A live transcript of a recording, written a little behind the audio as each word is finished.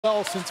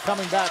well since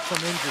coming back from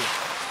injury.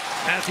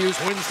 Matthews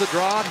wins the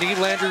draw.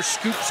 Nylander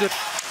scoops it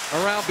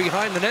around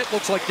behind the net.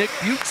 Looks like Nick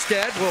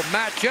Bjugstad will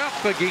match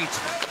up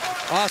against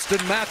Austin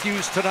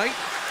Matthews tonight.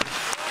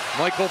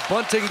 Michael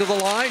Bunting to the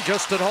line.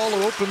 Justin Hall,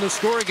 who opened the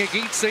scoring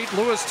against St.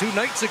 Louis 2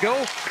 nights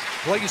ago,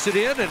 plays it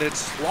in, and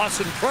it's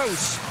Lawson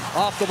Crouse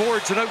off the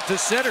boards and out to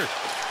center.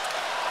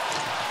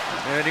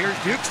 And here's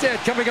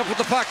Bjugstad coming up with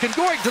the puck and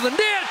going to the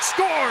net.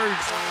 Scores!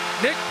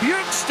 Nick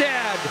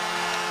Bjugstad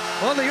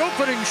on the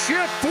opening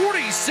shift.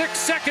 46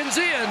 seconds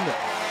in.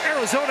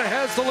 Arizona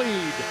has the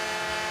lead.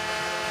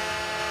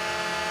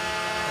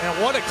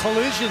 And what a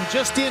collision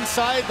just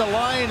inside the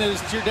line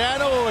as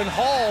Giordano and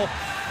Hall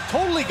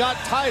totally got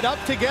tied up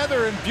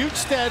together, and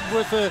Bjugstad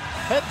with a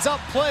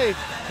heads-up play.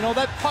 You know,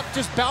 that puck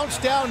just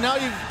bounced down. Now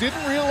you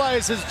didn't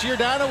realize as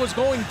Giordano was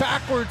going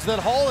backwards that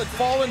Hall had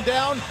fallen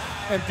down,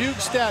 and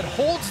Bjugstad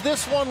holds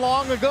this one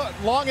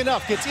long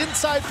enough, gets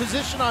inside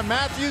position on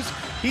Matthews.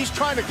 He's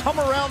trying to come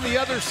around the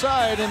other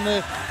side, and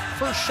the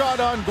first shot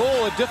on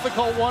goal, a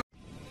difficult one.